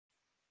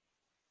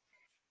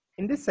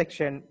In this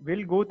section,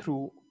 we'll go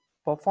through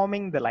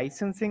performing the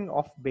licensing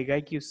of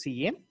IQ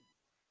CM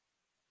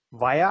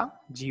via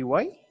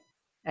GUI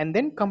and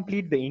then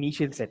complete the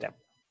initial setup.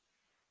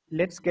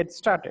 Let's get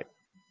started.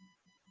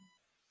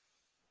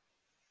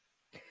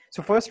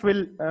 So first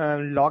we'll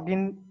log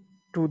in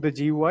to the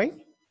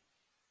GUI.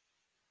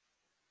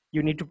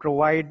 You need to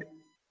provide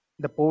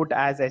the port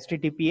as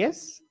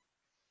HTTPS.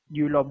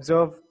 You'll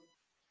observe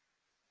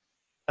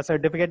a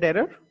certificate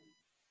error.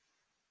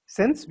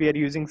 Since we are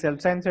using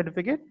self-signed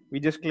certificate, we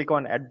just click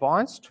on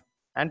advanced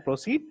and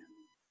proceed.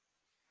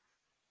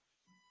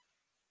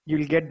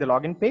 You'll get the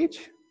login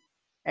page.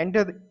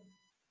 Enter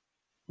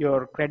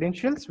your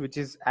credentials, which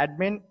is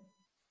admin,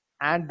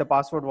 and the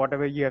password,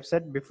 whatever you have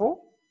set before.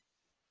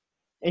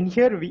 In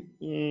here,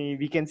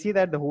 we can see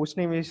that the host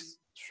name is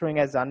showing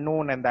as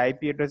unknown and the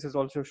IP address is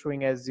also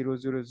showing as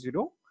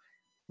 000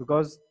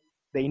 because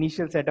the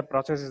initial setup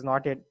process is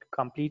not yet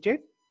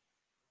completed.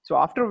 So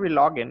after we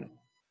log in,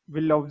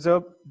 we'll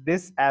observe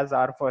this as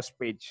our first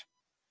page.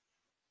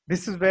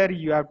 This is where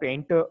you have to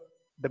enter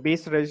the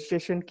base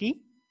registration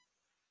key,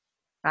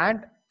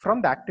 and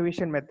from the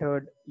activation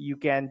method, you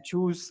can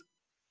choose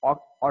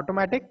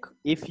automatic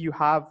if you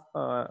have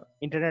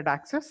internet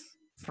access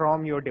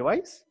from your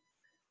device,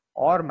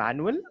 or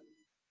manual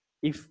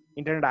if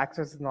internet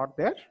access is not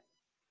there.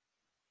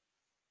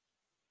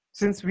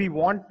 Since we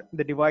want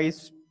the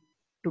device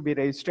to be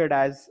registered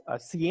as a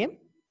CM,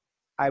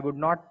 I would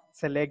not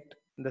select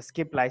the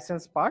skip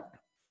license part.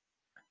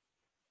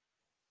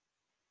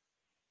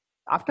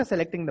 After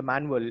selecting the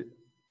manual,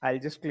 I'll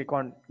just click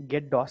on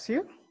get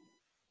dossier.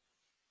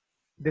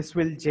 This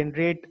will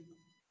generate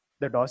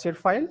the dossier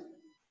file,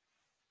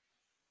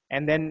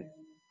 and then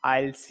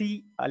I'll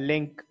see a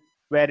link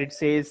where it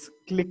says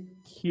click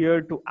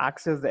here to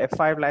access the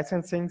F5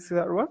 licensing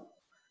server.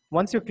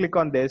 Once you click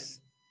on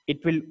this,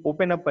 it will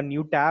open up a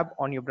new tab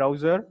on your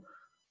browser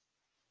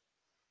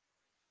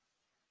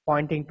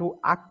pointing to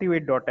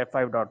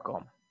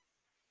activate.f5.com.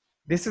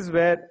 This is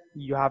where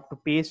you have to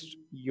paste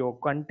your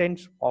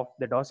contents of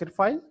the dossier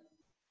file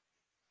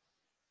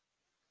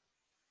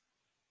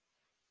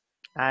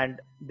and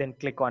then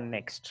click on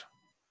next.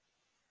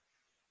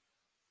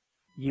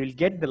 You'll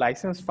get the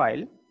license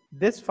file.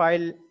 This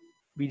file,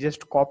 we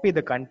just copy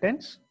the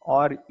contents,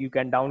 or you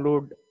can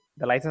download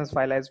the license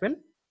file as well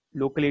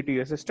locally to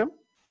your system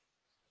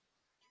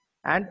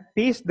and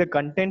paste the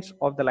contents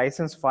of the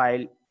license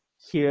file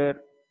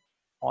here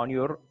on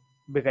your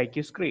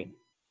IQ screen.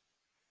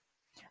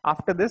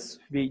 After this,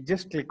 we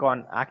just click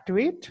on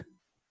activate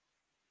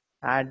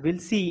and we'll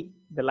see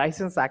the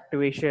license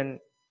activation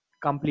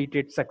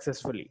completed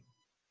successfully.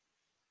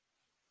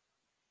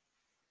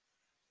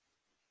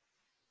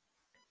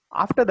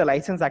 After the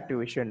license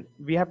activation,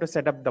 we have to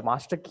set up the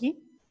master key,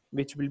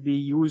 which will be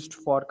used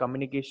for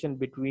communication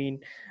between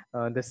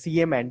the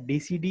CM and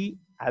DCD,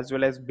 as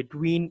well as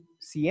between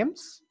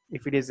CMs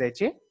if it is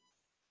HA.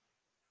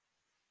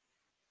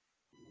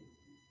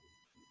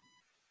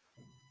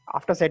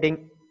 After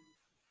setting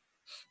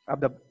up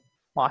the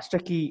master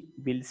key,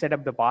 we'll set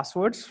up the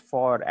passwords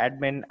for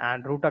admin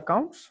and root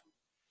accounts.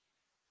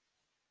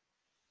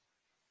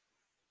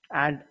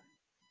 And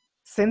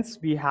since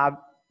we have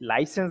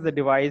licensed the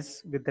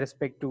device with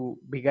respect to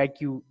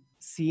IQ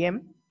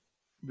CM,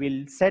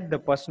 we'll set the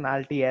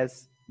personality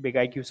as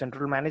IQ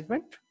Central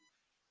Management.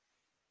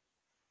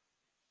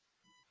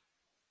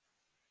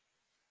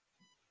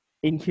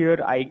 In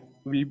here, I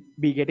will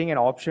be getting an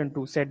option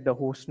to set the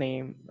host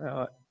name,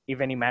 if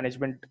any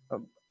management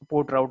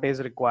port route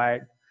is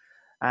required,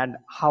 and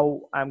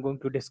how I'm going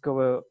to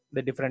discover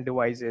the different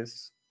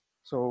devices.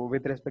 So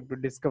with respect to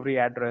discovery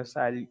address,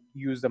 I'll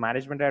use the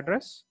management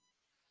address.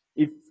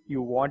 If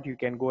you want, you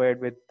can go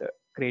ahead with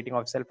creating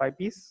of self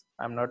IPs.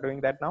 I'm not doing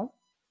that now.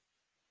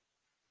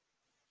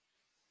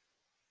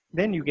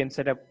 Then you can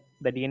set up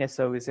the DNS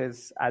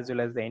services as well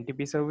as the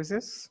NTP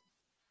services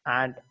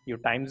and your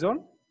time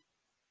zone.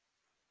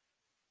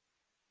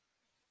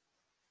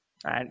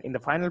 And in the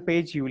final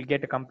page, you will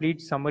get a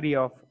complete summary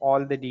of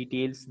all the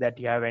details that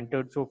you have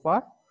entered so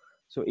far.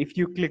 So if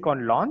you click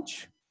on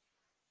launch,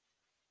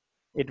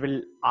 it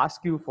will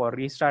ask you for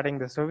restarting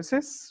the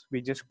services.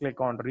 We just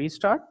click on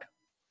restart.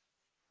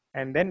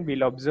 And then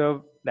we'll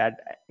observe that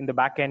in the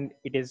back end,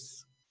 it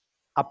is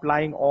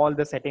applying all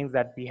the settings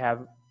that we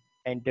have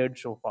entered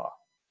so far.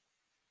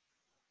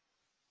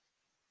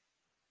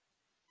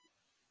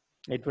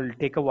 It will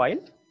take a while.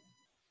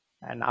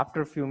 And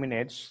after a few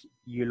minutes,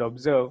 you'll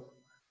observe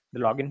the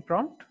login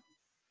prompt.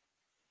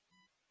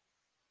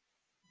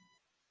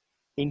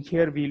 In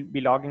here, we'll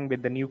be logging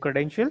with the new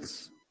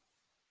credentials.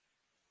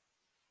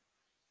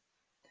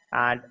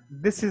 And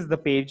this is the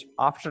page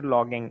after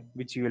logging,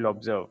 which you will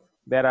observe.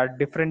 There are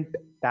different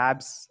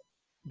tabs,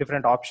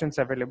 different options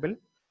available,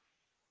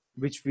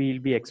 which we'll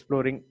be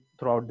exploring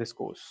throughout this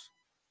course.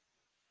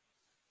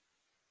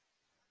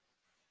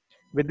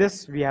 With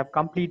this, we have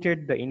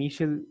completed the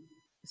initial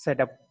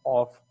setup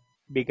of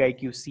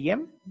IQ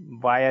CM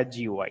via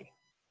GUI.